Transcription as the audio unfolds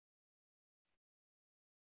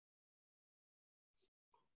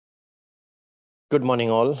Good morning,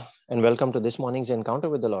 all, and welcome to this morning's encounter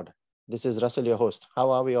with the Lord. This is Russell, your host. How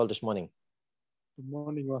are we all this morning? Good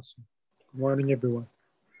morning, Russell. Good morning, everyone.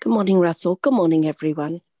 Good morning, Russell. Good morning,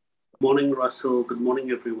 everyone. Good morning, Russell. Good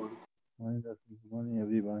morning, everyone. Morning, Russell. Good morning,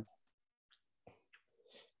 everyone.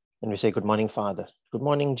 And we say, Good morning, Father. Good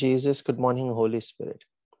morning, Jesus. Good morning, Holy Spirit.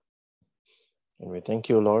 And we thank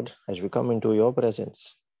you, Lord, as we come into your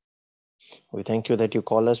presence. We thank you that you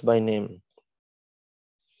call us by name.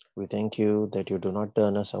 We thank you that you do not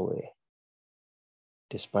turn us away.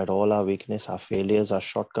 Despite all our weakness, our failures, our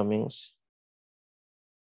shortcomings,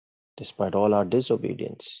 despite all our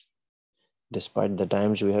disobedience, despite the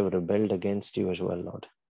times we have rebelled against you as well, Lord.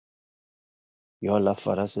 Your love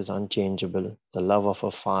for us is unchangeable, the love of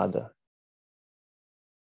a father.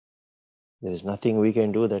 There is nothing we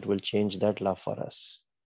can do that will change that love for us.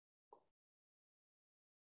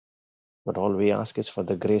 But all we ask is for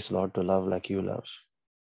the grace, Lord, to love like you love.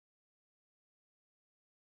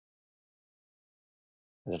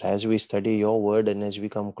 That as we study your word and as we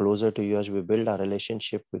come closer to you, as we build our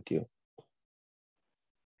relationship with you,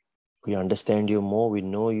 we understand you more, we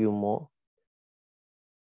know you more,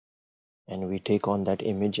 and we take on that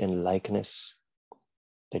image and likeness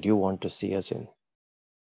that you want to see us in,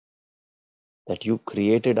 that you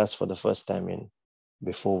created us for the first time in,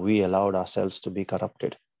 before we allowed ourselves to be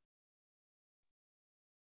corrupted.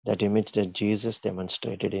 That image that Jesus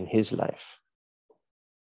demonstrated in his life.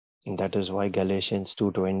 And that is why Galatians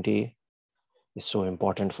 2:20 is so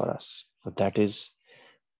important for us. For that is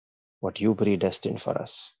what you predestined for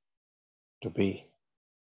us to be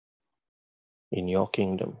in your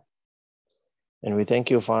kingdom. And we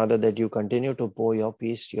thank you, Father, that you continue to pour your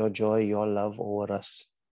peace, your joy, your love over us.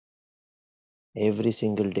 Every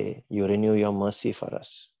single day, you renew your mercy for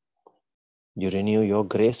us. You renew your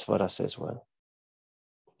grace for us as well.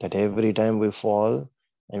 That every time we fall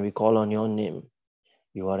and we call on your name,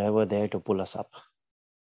 you are ever there to pull us up.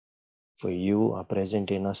 For you are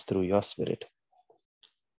present in us through your Spirit.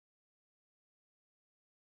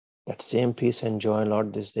 That same peace and joy,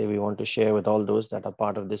 Lord, this day we want to share with all those that are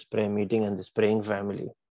part of this prayer meeting and this praying family.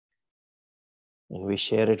 And we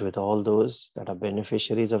share it with all those that are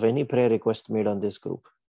beneficiaries of any prayer request made on this group.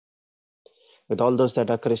 With all those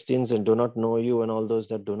that are Christians and do not know you, and all those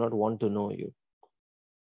that do not want to know you.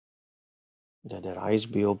 That their eyes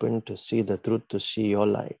be opened to see the truth, to see your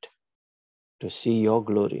light, to see your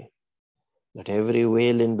glory. Let every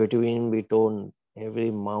veil in between be torn,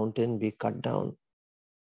 every mountain be cut down.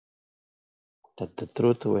 That the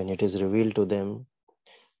truth, when it is revealed to them,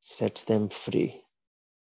 sets them free.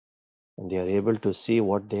 And they are able to see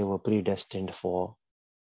what they were predestined for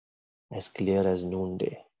as clear as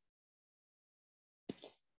noonday.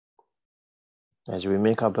 As we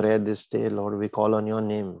make our prayer this day, Lord, we call on your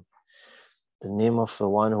name, the name of the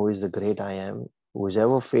one who is the great I am, who is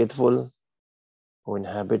ever faithful, who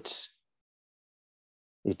inhabits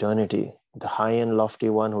eternity, the high and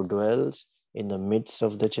lofty one who dwells in the midst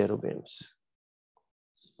of the cherubims,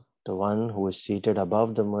 the one who is seated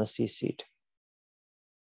above the mercy seat.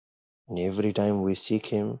 And every time we seek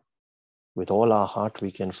him, with all our heart,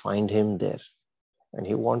 we can find him there. And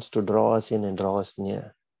he wants to draw us in and draw us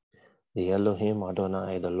near. The Elohim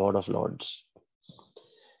Adonai, the Lord of Lords.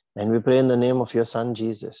 And we pray in the name of your Son,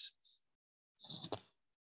 Jesus,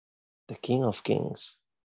 the King of Kings,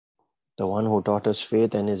 the one who taught us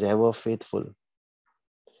faith and is ever faithful,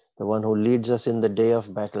 the one who leads us in the day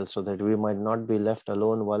of battle so that we might not be left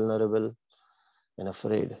alone, vulnerable, and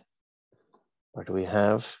afraid. But we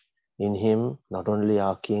have in him not only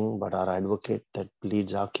our King, but our advocate that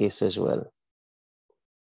pleads our case as well.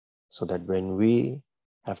 So that when we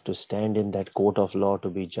have to stand in that court of law to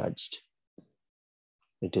be judged,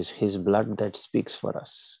 it is his blood that speaks for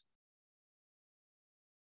us.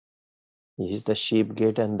 He is the sheep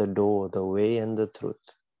gate and the door, the way and the truth.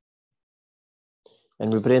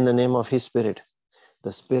 And we pray in the name of his Spirit,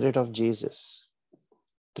 the Spirit of Jesus,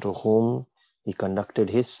 through whom he conducted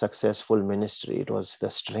his successful ministry. It was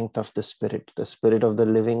the strength of the Spirit of the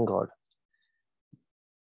living God,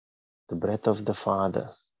 the breath of the Father,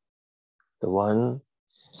 the one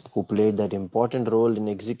who played that important role in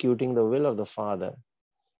executing the will of the Father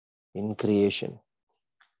in creation.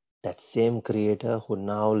 That same Creator who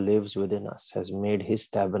now lives within us has made his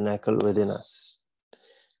tabernacle within us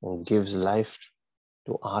and gives life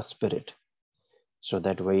to our spirit, so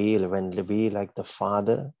that we, when we, like the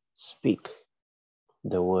Father, speak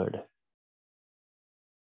the word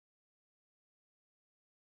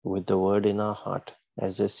with the word in our heart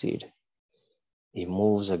as a seed, he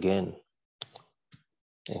moves again,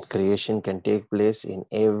 and creation can take place in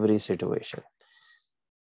every situation.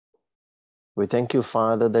 We thank you,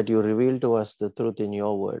 Father, that you reveal to us the truth in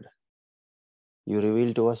your word. You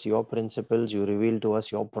reveal to us your principles. You reveal to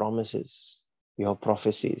us your promises, your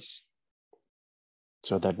prophecies,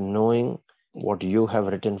 so that knowing what you have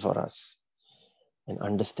written for us and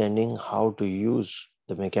understanding how to use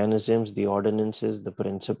the mechanisms, the ordinances, the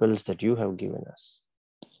principles that you have given us,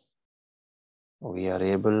 we are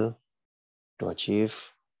able to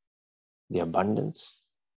achieve the abundance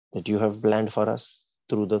that you have planned for us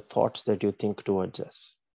through the thoughts that you think towards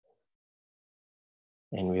us.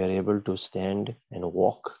 And we are able to stand and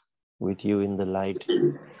walk with you in the light,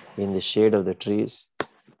 in the shade of the trees,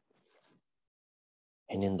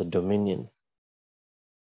 and in the dominion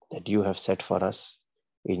that you have set for us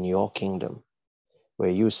in your kingdom, where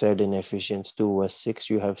you said in Ephesians 2 verse 6,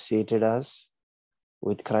 you have seated us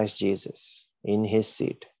with Christ Jesus in his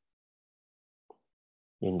seat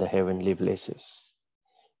in the heavenly places.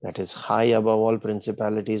 That is high above all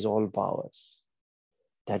principalities, all powers.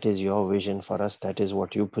 That is your vision for us. That is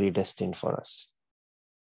what you predestined for us.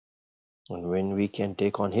 And when we can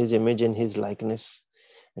take on his image and his likeness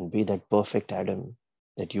and be that perfect Adam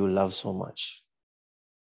that you love so much,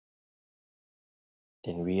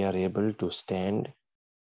 then we are able to stand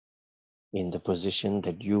in the position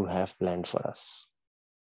that you have planned for us.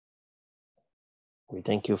 We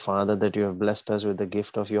thank you, Father, that you have blessed us with the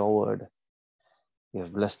gift of your word. You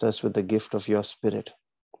have blessed us with the gift of your spirit.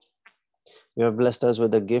 You have blessed us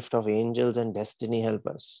with the gift of angels and destiny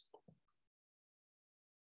helpers.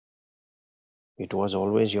 It was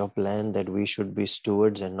always your plan that we should be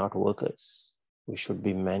stewards and not workers. We should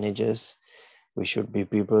be managers. We should be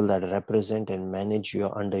people that represent and manage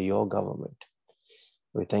under your government.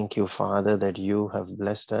 We thank you, Father, that you have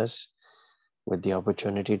blessed us with the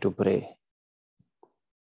opportunity to pray,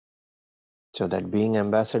 so that being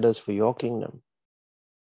ambassadors for your kingdom,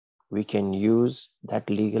 we can use that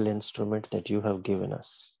legal instrument that you have given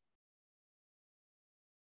us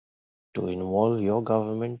to involve your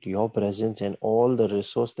government, your presence, and all the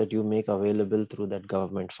resource that you make available through that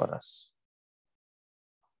government for us.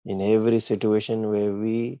 In every situation where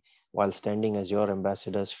we, while standing as your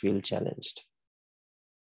ambassadors, feel challenged.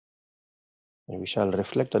 And we shall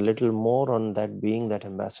reflect a little more on that, being that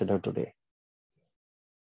ambassador today.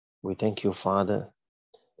 We thank you, Father,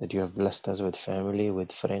 that you have blessed us with family,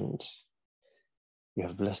 with friends. You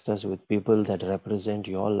have blessed us with people that represent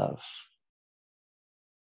your love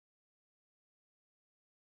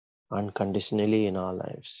unconditionally in our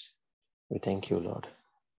lives. We thank you, Lord.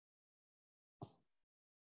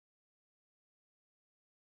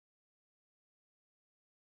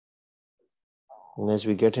 And as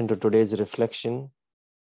we get into today's reflection,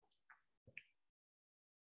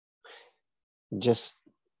 just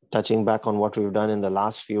touching back on what we've done in the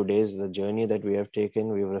last few days, the journey that we have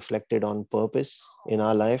taken, we've reflected on purpose in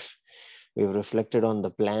our life. We've reflected on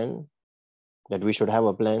the plan, that we should have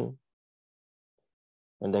a plan,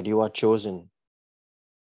 and that you are chosen.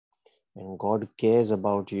 And God cares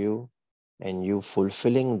about you and you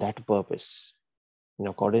fulfilling that purpose in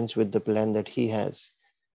accordance with the plan that he has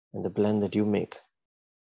and the plan that you make,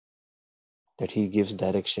 that he gives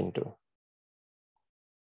direction to.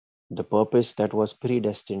 The purpose that was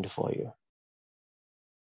predestined for you.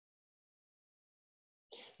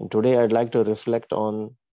 And today I'd like to reflect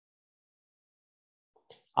on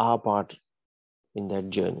our part in that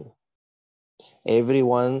journey.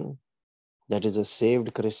 Everyone that is a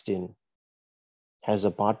saved Christian has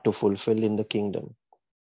a part to fulfill in the kingdom.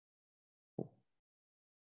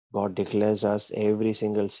 God declares us, every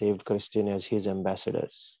single saved Christian, as his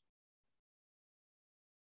ambassadors.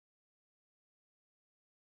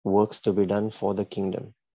 Works to be done for the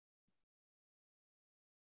kingdom.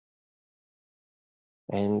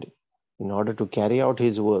 And in order to carry out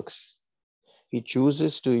his works, he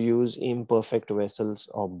chooses to use imperfect vessels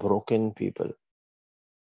or broken people.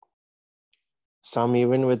 Some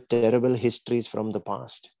even with terrible histories from the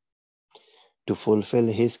past, to fulfill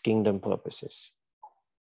his kingdom purposes.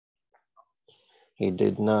 He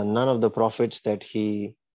did none of the prophets that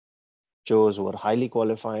he chose were highly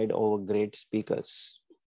qualified or great speakers.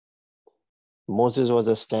 Moses was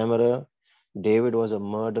a stammerer. David was a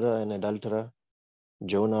murderer and adulterer.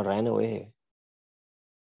 Jonah ran away.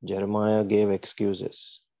 Jeremiah gave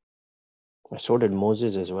excuses. So did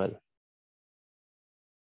Moses as well.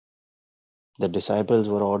 The disciples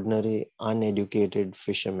were ordinary, uneducated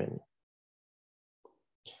fishermen.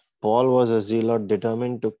 Paul was a zealot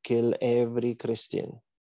determined to kill every Christian.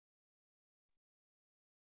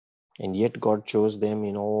 And yet God chose them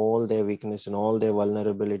in all their weakness, in all their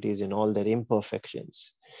vulnerabilities, in all their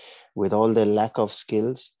imperfections, with all their lack of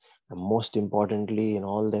skills, and most importantly, in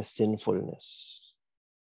all their sinfulness.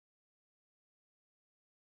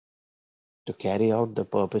 to carry out the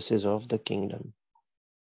purposes of the kingdom.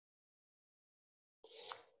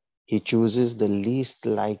 He chooses the least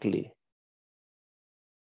likely.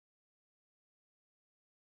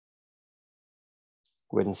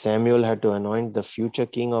 When Samuel had to anoint the future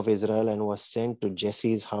king of Israel and was sent to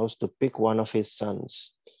Jesse's house to pick one of his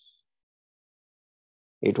sons,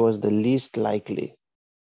 it was the least likely,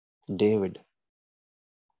 David,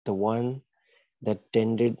 the one that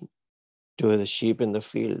tended to the sheep in the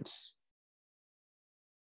fields.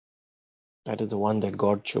 That is the one that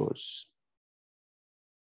God chose.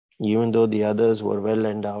 Even though the others were well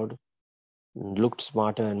endowed, looked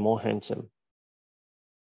smarter and more handsome.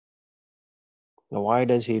 Now, why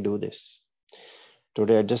does he do this?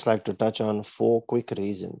 Today, I'd just like to touch on 4 quick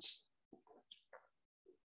reasons.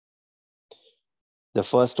 The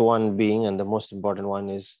first one being, and the most important one,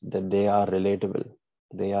 is that they are relatable.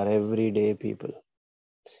 They are everyday people.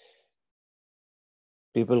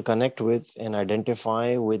 People connect with and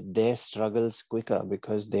identify with their struggles quicker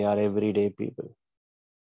because they are everyday people.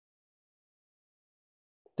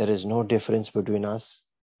 There is no difference between us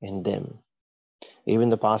and them. Even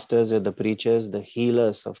the pastors and the preachers, the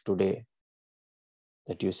healers of today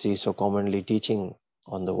that you see so commonly teaching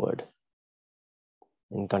on the word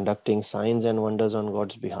and conducting signs and wonders on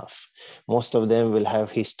God's behalf, most of them will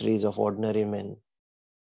have histories of ordinary men.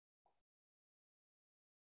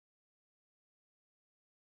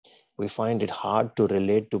 We find it hard to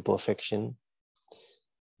relate to perfection,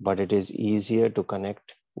 but it is easier to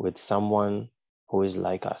connect with someone who is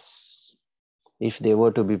like us. If they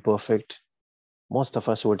were to be perfect, most of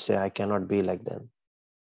us would say, I cannot be like them.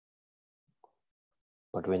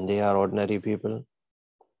 But when they are ordinary people,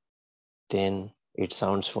 then it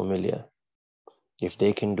sounds familiar. If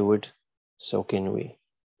they can do it, so can we.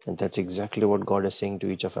 And that's exactly what God is saying to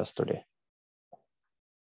each of us today.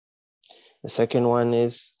 The second one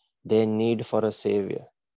is their need for a savior.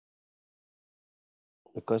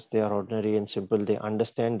 Because they are ordinary and simple, they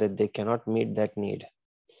understand that they cannot meet that need.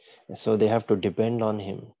 And so they have to depend on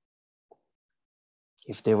him.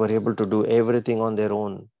 If they were able to do everything on their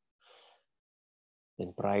own,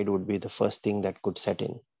 then pride would be the first thing that could set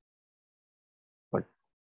in. But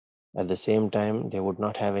at the same time, they would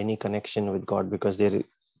not have any connection with God because they're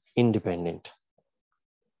independent.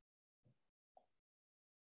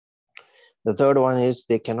 The third one is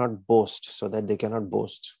they cannot boast, so that they cannot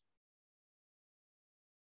boast.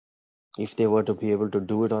 If they were to be able to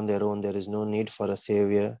do it on their own, there is no need for a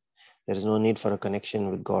savior. There is no need for a connection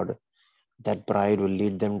with God. That pride will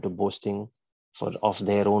lead them to boasting of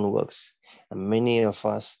their own works. And many of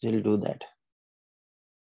us still do that.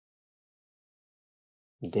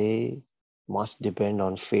 They must depend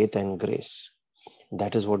on faith and grace.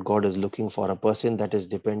 That is what God is looking for. A person that is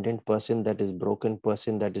dependent, person that is broken,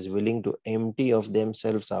 person that is willing to empty of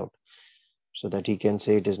themselves out so that he can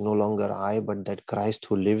say, it is no longer I, but that Christ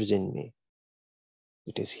who lives in me.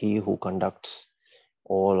 It is he who conducts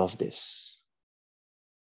all of this.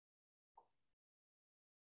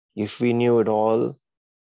 If we knew it all,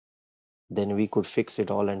 then we could fix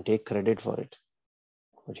it all and take credit for it.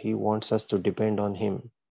 But he wants us to depend on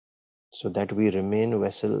him so that we remain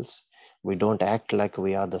vessels. We don't act like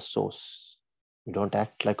we are the source. We don't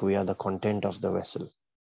act like we are the content of the vessel.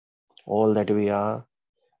 All that we are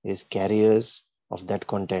is carriers of that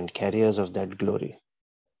content, carriers of that glory.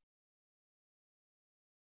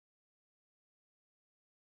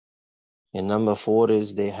 And number 4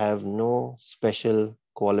 is they have no special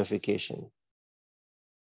qualification.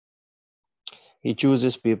 He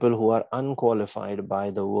chooses people who are unqualified by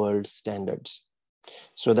the world's standards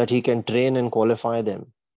so that he can train and qualify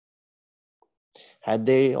them. Had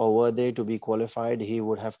they or were they to be qualified, he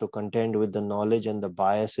would have to contend with the knowledge and the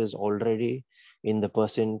biases already in the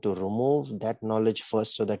person to remove that knowledge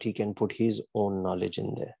first so that he can put his own knowledge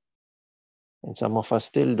in there. And some of us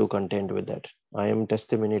still do contend with that. I am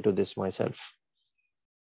testimony to this myself.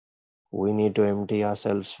 We need to empty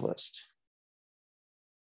ourselves first.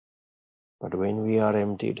 But when we are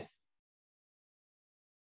emptied,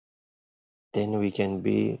 then we can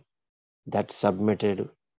be that submitted,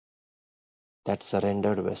 that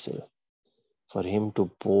surrendered vessel for him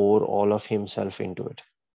to pour all of himself into it.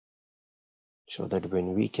 So that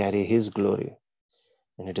when we carry his glory,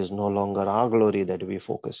 and it is no longer our glory that we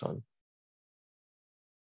focus on,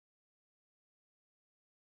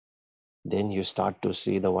 then you start to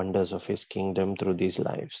see the wonders of his kingdom through these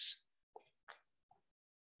lives.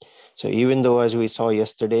 So even though, as we saw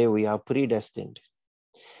yesterday, we are predestined,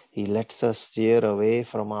 he lets us steer away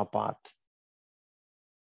from our path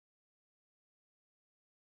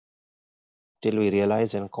till we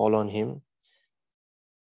realize and call on him.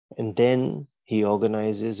 And then He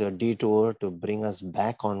organizes a detour to bring us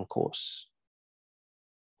back on course,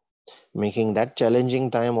 making that challenging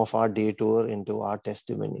time of our detour into our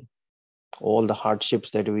testimony. All the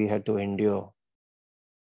hardships that we had to endure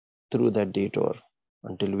through that detour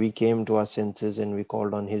until we came to our senses and we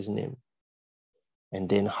called on his name. And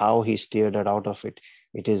then how he steered us out of it.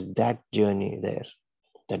 It is that journey there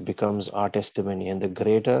that becomes our testimony. And the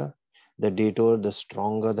greater the detour, the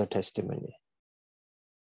stronger the testimony.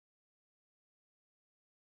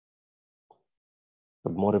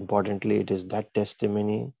 But more importantly, it is that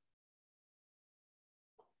testimony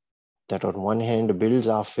that on one hand builds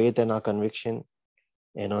our faith and our conviction,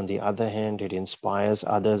 and on the other hand, it inspires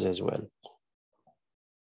others as well.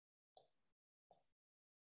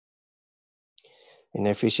 In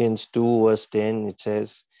Ephesians 2 verse 10, it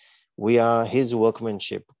says, we are his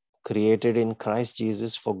workmanship, created in Christ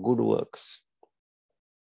Jesus for good works.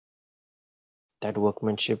 That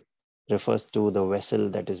workmanship refers to the vessel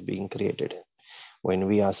that is being created. When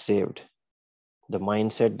we are saved, the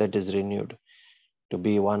mindset that is renewed to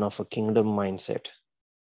be one of a kingdom mindset,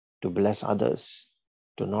 to bless others,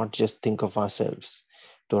 to not just think of ourselves,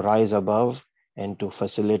 to rise above and to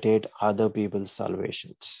facilitate other people's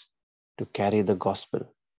salvations, to carry the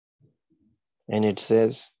gospel. And it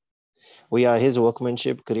says, we are his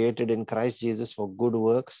workmanship created in Christ Jesus for good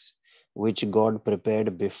works, which God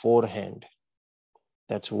prepared beforehand.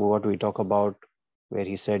 That's what we talk about where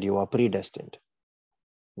he said you are predestined,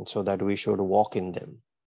 and so that we should walk in them.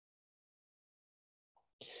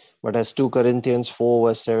 But as 2 Corinthians 4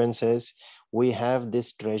 verse 7 says, we have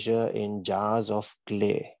this treasure in jars of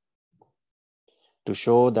clay to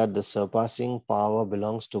show that the surpassing power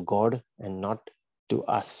belongs to God and not to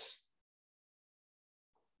us.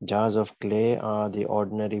 Jars of clay are the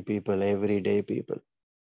ordinary people, everyday people,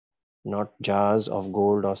 not jars of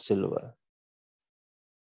gold or silver.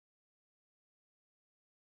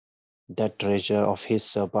 That treasure of his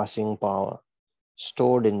surpassing power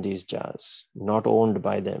stored in these jars, not owned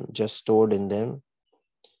by them, just stored in them.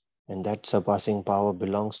 And that surpassing power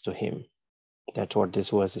belongs to him. That's what this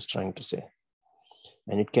verse is trying to say.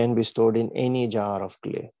 And it can be stored in any jar of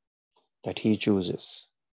clay that he chooses.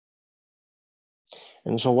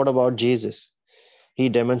 And so what about Jesus? He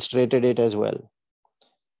demonstrated it as well.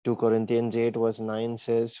 2 Corinthians 8 verse 9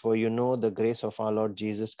 says, for you know the grace of our Lord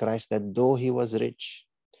Jesus Christ, that though he was rich,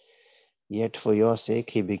 yet for your sake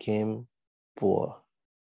he became poor,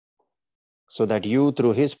 so that you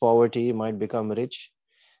through his poverty might become rich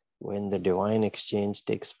when the divine exchange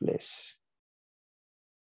takes place.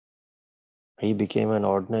 He became an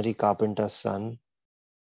ordinary carpenter's son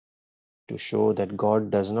to show that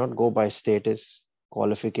God does not go by status,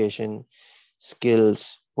 qualification,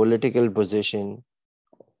 skills, political position,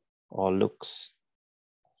 or looks.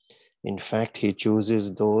 In fact, he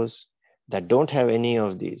chooses those that don't have any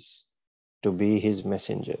of these to be his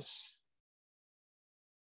messengers.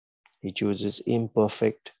 He chooses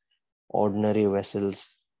imperfect, ordinary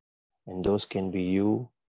vessels, and those can be you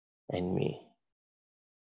and me.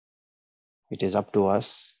 It is up to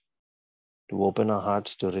us to open our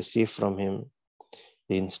hearts to receive from him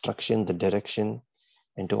the instruction, the direction,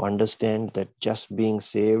 and to understand that just being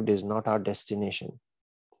saved is not our destination.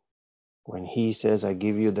 When he says, I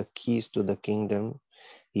give you the keys to the kingdom,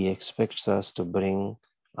 he expects us to bring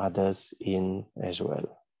others in as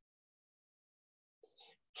well.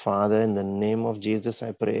 Father, in the name of Jesus,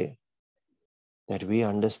 I pray that we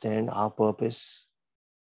understand our purpose,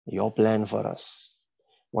 your plan for us,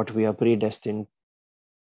 what we are predestined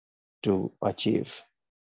to achieve,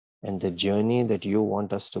 and the journey that you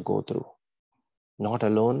want us to go through. Not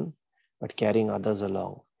alone, but carrying others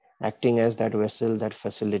along, acting as that vessel, that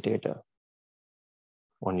facilitator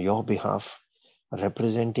on your behalf,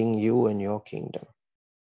 representing you and your kingdom.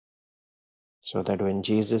 So that when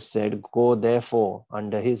Jesus said, go therefore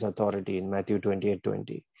under his authority in Matthew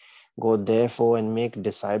 28:20, go therefore and make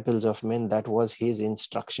disciples of men, that was his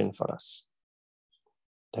instruction for us.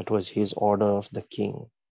 That was his order of the king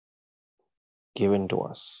given to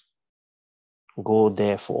us. Go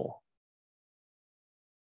therefore.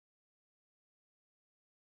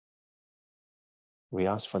 We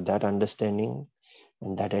ask for that understanding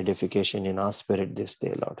and that edification in our spirit this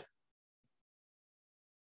day, Lord.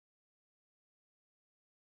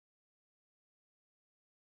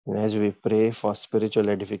 And as we pray for spiritual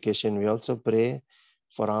edification, we also pray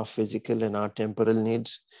for our physical and our temporal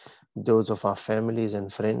needs, those of our families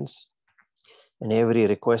and friends, and every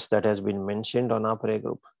request that has been mentioned on our prayer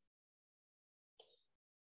group.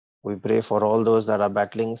 We pray for all those that are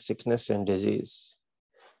battling sickness and disease.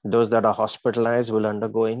 Those that are hospitalized will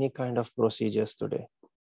undergo any kind of procedures today.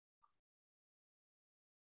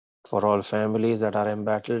 For all families that are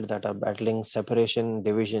embattled, that are battling separation,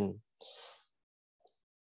 division.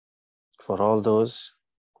 For all those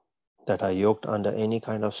that are yoked under any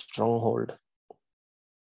kind of stronghold.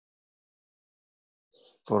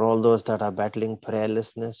 For all those that are battling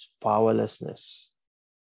prayerlessness, powerlessness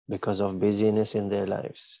because of busyness in their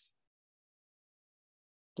lives.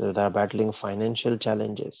 That are battling financial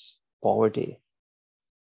challenges, poverty.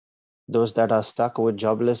 Those that are stuck with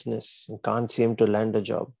joblessness and can't seem to land a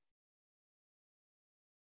job.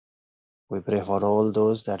 We pray for all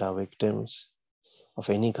those that are victims of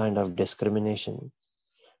any kind of discrimination,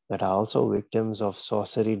 that are also victims of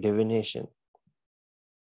sorcery, divination.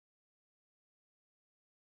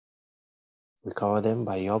 We cover them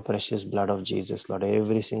by your precious blood of Jesus, Lord.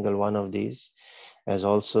 Every single one of these, as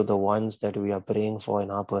also the ones that we are praying for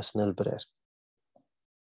in our personal prayer.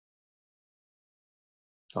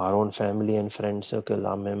 Our own family and friend circle,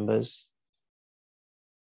 our members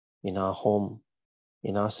in our home,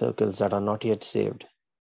 in our circles that are not yet saved.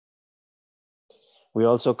 We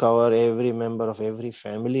also cover every member of every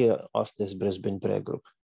family of this Brisbane prayer group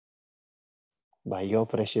by your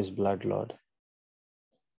precious blood, Lord,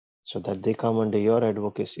 so that they come under your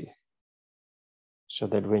advocacy, so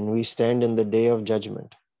that when we stand in the day of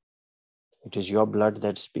judgment, it is your blood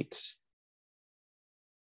that speaks.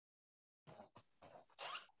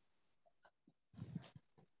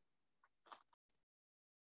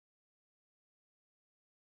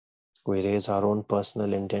 We raise our own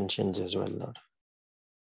personal intentions as well, Lord.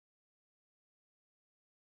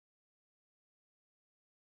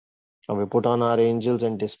 And we put on our angels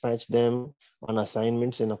and dispatch them on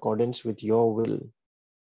assignments in accordance with your will.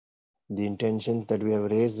 The intentions that we have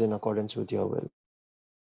raised in accordance with your will.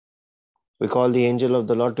 We call the angel of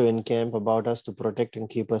the Lord to encamp about us, to protect and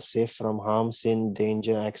keep us safe from harm, sin,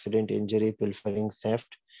 danger, accident, injury, pilfering,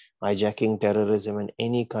 theft, hijacking, terrorism, and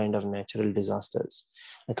any kind of natural disasters.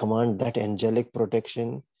 I command that angelic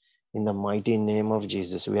protection in the mighty name of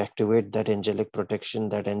Jesus. We activate that angelic protection,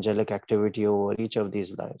 that angelic activity over each of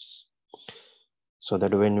these lives. So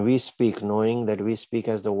that when we speak, knowing that we speak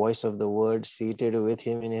as the voice of the word seated with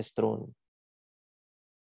him in his throne,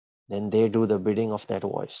 then they do the bidding of that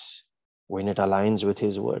voice when it aligns with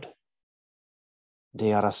his word.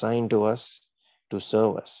 They are assigned to us to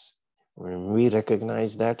serve us. When we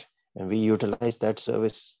recognize that and we utilize that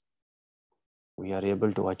service, we are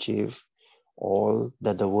able to achieve all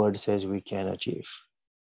that the word says we can achieve.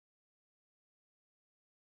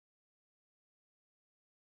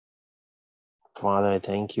 Father, I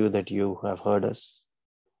thank you that you have heard us,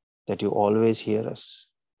 that you always hear us.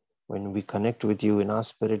 When we connect with you in our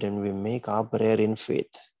spirit and we make our prayer in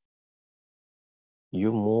faith,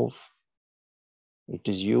 you move. It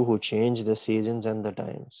is you who change the seasons and the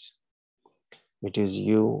times. It is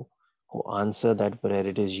you who answer that prayer.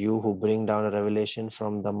 It is you who bring down a revelation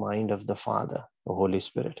from the mind of the Father, the Holy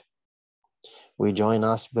Spirit. We join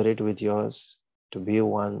our spirit with yours to be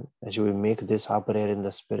one as we make this our prayer in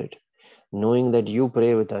the spirit, knowing that you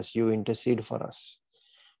pray with us, you intercede for us.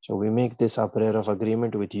 So we make this our prayer of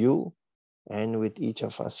agreement with you and with each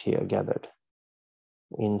of us here gathered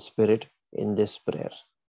in spirit in this prayer.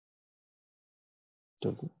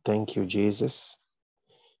 So thank you, Jesus.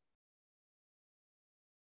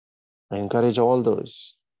 I encourage all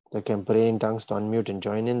those that can pray in tongues to unmute and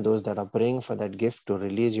join in, those that are praying for that gift to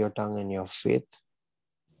release your tongue and your faith,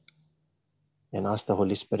 and ask the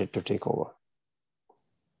Holy Spirit to take over.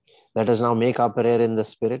 Let us now make our prayer in the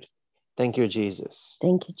Spirit. Thank you, Jesus.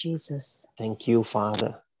 Thank you, Jesus. Thank you,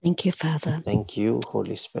 Father. Thank you, Father. Thank you,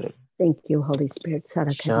 Holy Spirit. Thank you, Holy Spirit.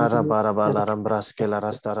 Shara barabala rambraske la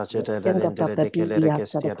rastara chete rendere de kelere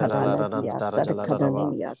kestia tarala randara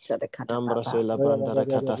jalarava. Nambra se la brandara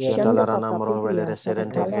katasia talara namro velere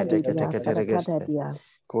serente kete kete kete regeste.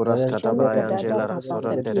 Kuras kata Brian jela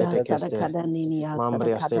rasoran tere tekeste.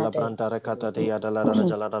 Mambria stela brandara kata dia dalara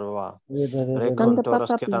jalarava.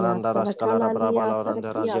 Recontoras ketaranda raskalara brabala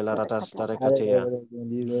randera jela ratastare katia.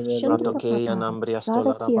 Ratokeya nambria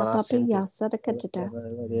stola raparasente.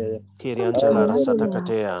 Kiriangela rasata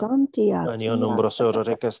katea. Anio nombrosoro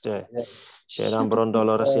rekeste. Sheram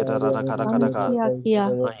brondolo rasieta rakarakadaka.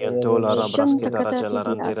 Ayantola rabrasketa rachela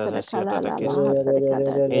randira rasieta rekeste.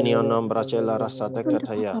 Enio nombrachela rasata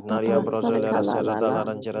kataya. Naria brozole rasera dala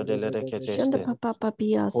ranjera dele rekeste.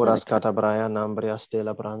 Uras kata braya nambria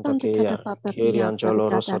stela branta keya. Kiriangelo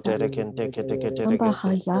rosotere kente kete kete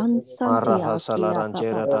regeste. Maraha sala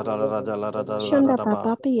ranjera dala radala radala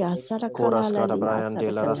radaba. Kuras kata Brian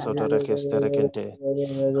de la Rasoto Rekestere Kente.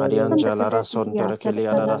 Hadianja la Rason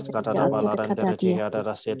Terekeliada Raskata Balaran de Retia da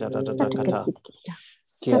Raseta da Kata.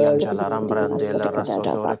 Kian jalaram brande la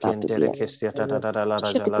rasodore kentere kestiata da la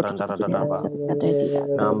rajalaranda da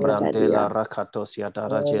Nambrante la rakato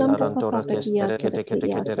siatara jelarantora kestere kete kete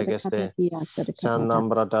kete regeste. San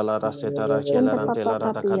nambra dalla raseta rajelarante la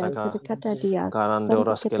radakataka.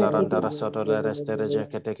 Karandoras kelaranda rasodore restere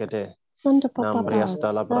kete kete.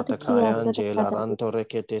 Nambriasta la bratakaya angela ranto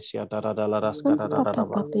rekete siatara dalla raskata da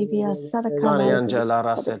ba. Kani angela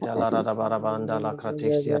raseta la radabarabanda la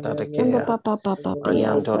kratexia da kea.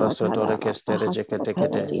 Aniantora sotore kestere kete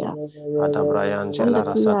kete. Adabrayan jela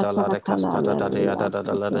rasata la recasta da la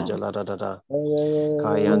jela da.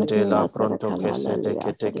 Kayante la pronto kese de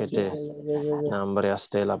kete kete.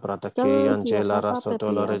 Nambriaste la bratake angela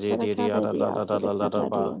rasotolo redi da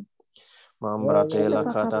ba. Mambrate la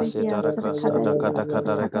kata sitara krasta da kata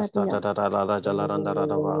kata regasta da la jalaranda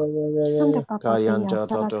da ba. Kayanta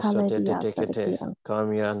toto sate de kete.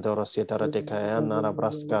 Kamiandoro sitara de kayana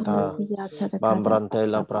braskata. Bambrante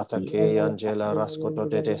la bratake angela rascoto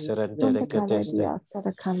de serente de keteste.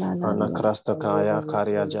 Anakrasta kaya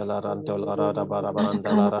karya jalaranto la rada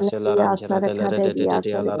barabaranda la rasela ranjera de la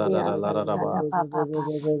de la ba.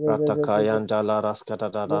 Ratakaya la raskata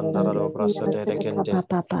da randa brasa de kente.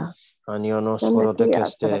 Aniono skoro de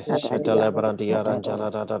keste, shetele brandia ranjara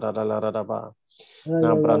da ba.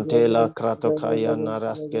 Nabrante la kratokaya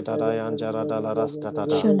naraske darayan jara da la raskata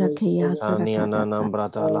da. Aniana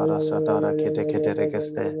nambrata la rasatara kete kete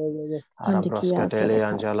regeste. Arabraskatele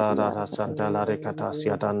anjala da santa la recata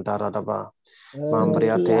siatandara da ba.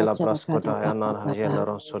 Mambriate la brascota yana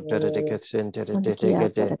hajelaron sotere de ketsente de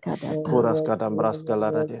tegete. Kuras kadam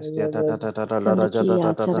braskala de stiata la raja.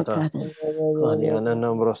 Aniana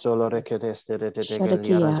nombro solo recedeste de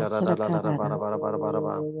tegeliara jarada la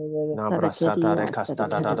bara. Nabrasata recasta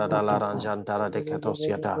da la ranjantara de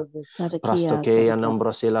catosiata. Prastoke ya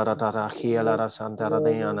nombro sila ratara hiela rasantara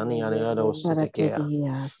de ananiana dosetekea.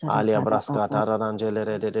 Alia brascata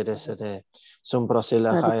rangelere de sete.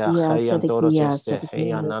 Sumprosila hayantoro cheste.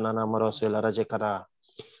 Heyanana namrosila rajekara.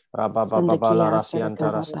 Rabababala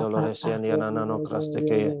rasiantara stoloresian yanano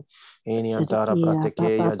crasteke. Iniantara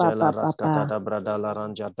prateke ya jela raskata da brada la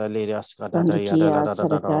ranjata liriaskata da yada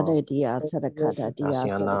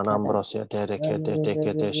Asiana Ambrosia Terekete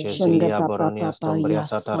Tekete Shesilia Boronia Stombria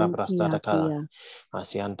Satara Brastadaka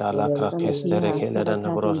Asianta la Crakestere Heleran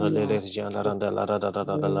Brosa Lilis Jandaranda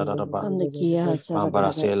Ladaba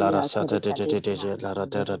Ambrasela Rasata de Lara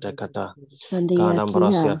de Cata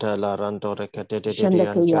Canambrosia Tela Ranto Recate de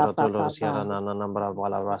Angeratolo Sierra Nambra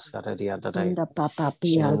Vala Rascata de Adade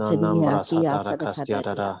Siana Nambra Satara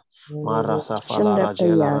Castiada Marasa Falara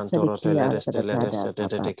Gela Rantoro Teledestele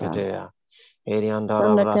de Catea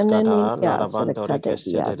Eriandara Brascata, Larabanto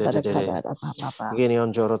Requeste de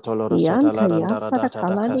Ginion Jorotolo Sata Larandara da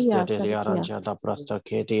Castia de Aranja da Prasta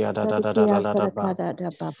Ketia da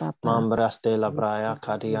Mambraste la Braia,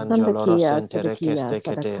 Cadiangelo Sentere Keste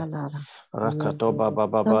Kete, Rakato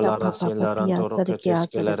Baba la Rasila Rantoro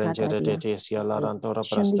Keteske la Rangere de Tesia la Rantora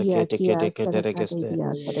Prasta Kete Regeste,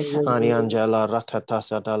 Aniangela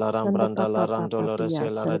Rakatasa da la Rambranda la Randolo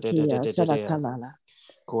Resela de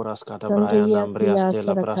Kuras kata Brian Ambrias de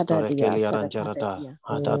la Prastore Kelia Rangerata,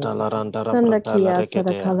 Atata la Randara Branta la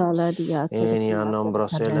Reketea, Enia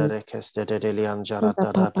Nombrosele Rekeste de Delian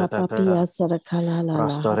Jarata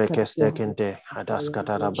Prastore Keste Kente,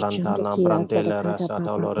 Adaskata Branta la Brante la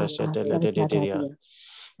Rasata Lores de Didia,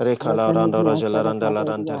 Recala Randora Gelaranda la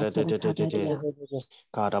Rantele de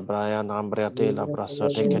Cara Brian Ambriate la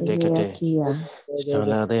Prasote Kete,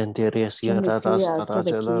 Scala Renteria Sierra Rasta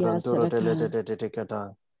Rajela Rantoro de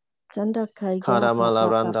Cata. Karamala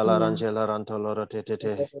Randa la Rangela Rantolora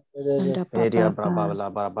Tete, Edia Braba la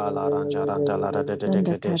Barba la Ranjaranta la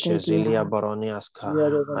de Shezilia Boroniaska,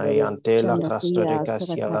 Ayantela Crastorica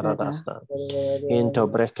Sierra Radasta, Into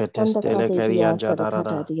Breketes Telecaria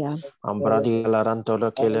Jadarada, Ambradi la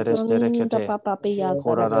Rantolo Keleres Terekete,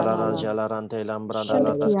 Kura la Rangela Rante Lambrada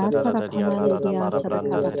la Cascada de Diala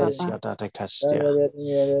Barabranda Leresia Tate Castia,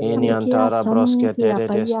 Iniantara Broskete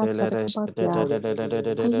de Steleres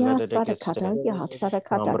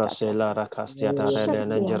Ambrosela Racastia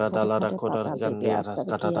Nenjera dalla Coda Gandia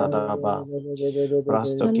Rascatata Ba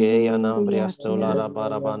Prastoke Anambriastola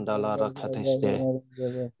Barabanda la Racateste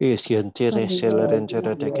Isientire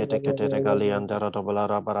Selerengere de Galiandara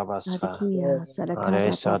Dobolara Barabasca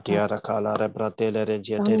Aresa Diara Cala Rebratele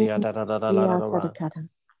Regeteria da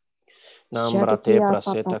Nambrate Shadikia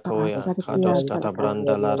praseta papa koya sadikia kados kata sadaka.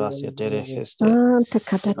 branda la rasetere heste.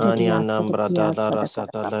 Takatadia Ania nambrata sadikia la sadaka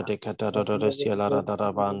rasata la papa. de kata da resia la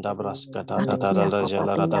da banda braskata da da Sadikia la papa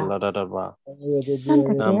jela pia. da ba.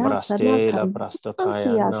 Sandakia Nambraste la sanakan.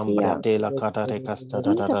 prastokaya Antia sia. nambrate la kata rekasta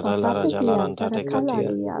da Ida la papa pia rajalaranta de sadakala katia.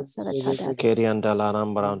 dia sadakada. Kerianda la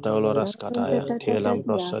nambranta oloras kataya. Telam Dia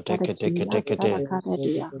prosote kete sadakia kete kete. sadakada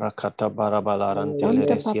dia. Rakata barabalaran Santa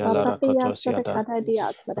teleresia papa la pia rakotosiata. sadakada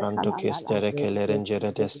dia Ranto sadakala la la. kistere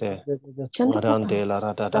kelerengere dese. Chanda papa. Arante la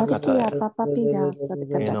radada Sadikia kataya. papa pia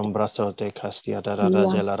sadakada. Enombraso te castia da Kia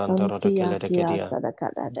jalaranta roto santia kia kelerekedia.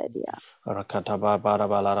 sadakada dia. Rakataba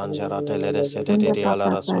barabalaranjara telere Santa de papa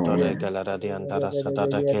alara soto pia. regalera di andara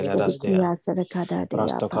satata keleraste. Sadikia sadakada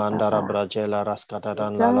dia papa Rastokandara pa. brajela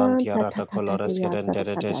raskatadan Santa lalantiara tatata colores dia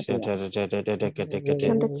kedendere sadakada dia. kete.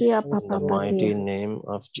 Chandakia In the papa mighty papia. name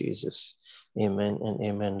of Jesus. Amen and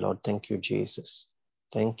amen, Lord. Thank you, Jesus.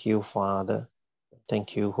 Thank you, Father.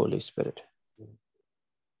 Thank you, Holy Spirit.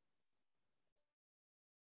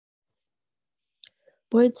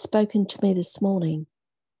 Words spoken to me this morning.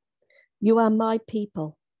 You are my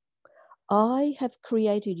people. I have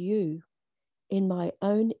created you in my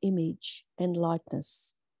own image and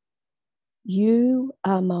likeness. You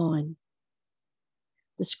are mine.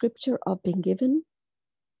 The scripture I've been given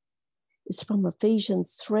is from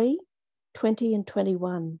Ephesians 3:20 and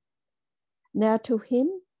 21. Now to him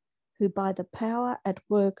who by the power at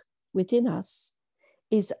work within us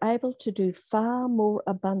is able to do far more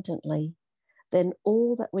abundantly than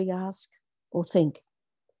all that we ask or think.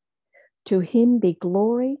 To him be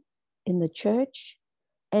glory in the church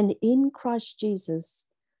and in Christ Jesus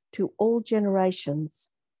to all generations,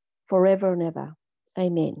 forever and ever.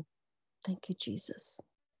 Amen. Thank you, Jesus.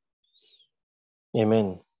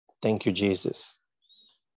 Amen. Thank you, Jesus.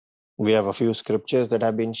 We have a few scriptures that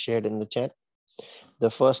have been shared in the chat.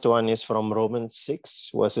 The first one is from Romans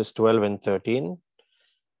 6, verses 12 and 13,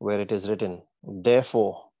 where it is written,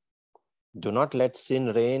 therefore, do not let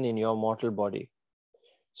sin reign in your mortal body,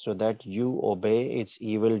 so that you obey its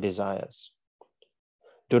evil desires.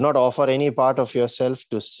 Do not offer any part of yourself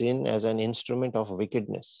to sin as an instrument of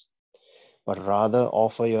wickedness, but rather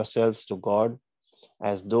offer yourselves to God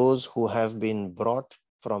as those who have been brought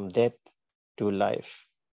from death to life,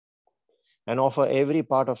 and offer every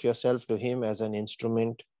part of yourself to him as an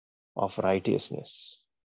instrument of righteousness.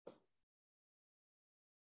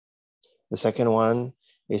 The second one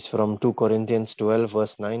is from 2 Corinthians 12,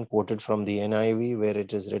 verse 9, quoted from the NIV, where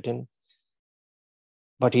it is written,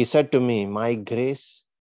 but he said to me, my grace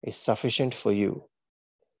is sufficient for you,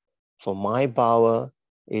 for my power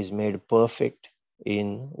is made perfect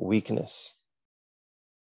in weakness.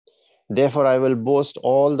 Therefore, I will boast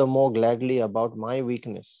all the more gladly about my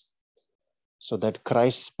weakness, so that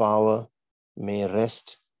Christ's power may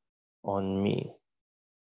rest on me.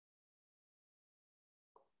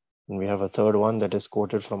 And we have a third one that is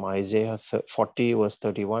quoted from Isaiah 40, verse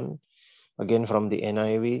 31, again from the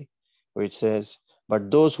NIV, which says,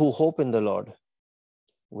 but those who hope in the Lord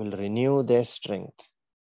will renew their strength.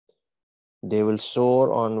 They will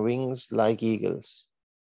soar on wings like eagles.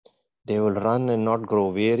 They will run and not grow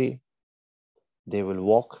weary. They will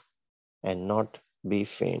walk and not be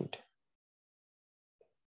faint.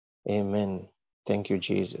 Amen. Thank you,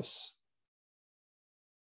 Jesus.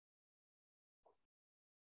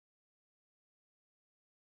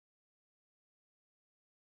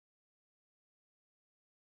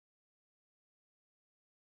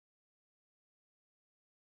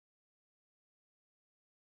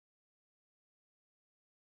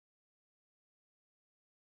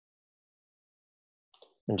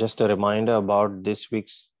 And just a reminder about this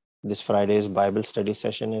Friday's Bible study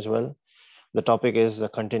session as well. The topic is a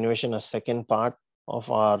continuation, a second part of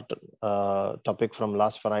our topic from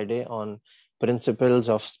last Friday on principles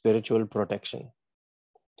of spiritual protection.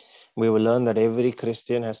 We will learn that every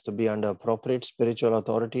Christian has to be under appropriate spiritual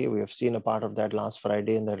authority. We have seen a part of that last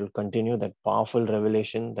Friday, and that will continue, that powerful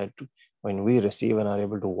revelation that when we receive and are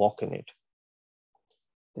able to walk in it,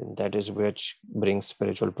 then that is which brings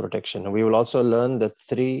spiritual protection. We will also learn the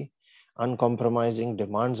 3 uncompromising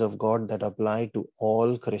demands of God that apply to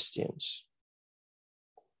all Christians.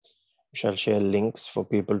 We shall share links for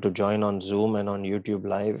people to join on Zoom and on YouTube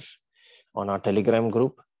Live, on our Telegram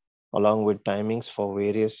group, along with timings for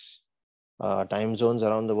various time zones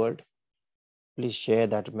around the world. Please share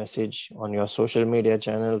that message on your social media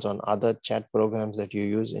channels, on other chat programs that you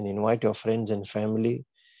use, and invite your friends and family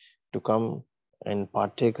to come and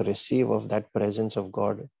partake, receive of that presence of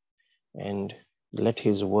God, and let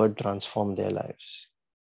his word transform their lives.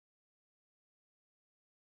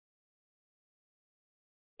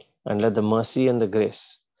 And let the mercy and the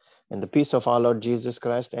grace And the peace of our Lord Jesus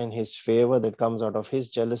Christ and his favor that comes out of his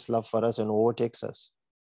jealous love for us and overtakes us,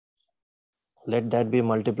 let that be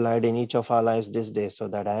multiplied in each of our lives this day, so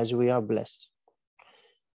that as we are blessed,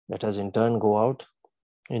 let us in turn go out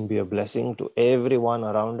and be a blessing to everyone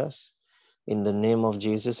around us in the name of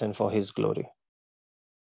Jesus and for his glory.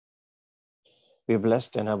 Be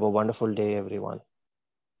blessed and have a wonderful day, everyone.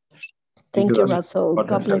 Thank you, Russell. Russell. God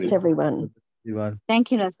God bless bless everyone. Everyone.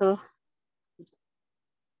 Thank you, Russell.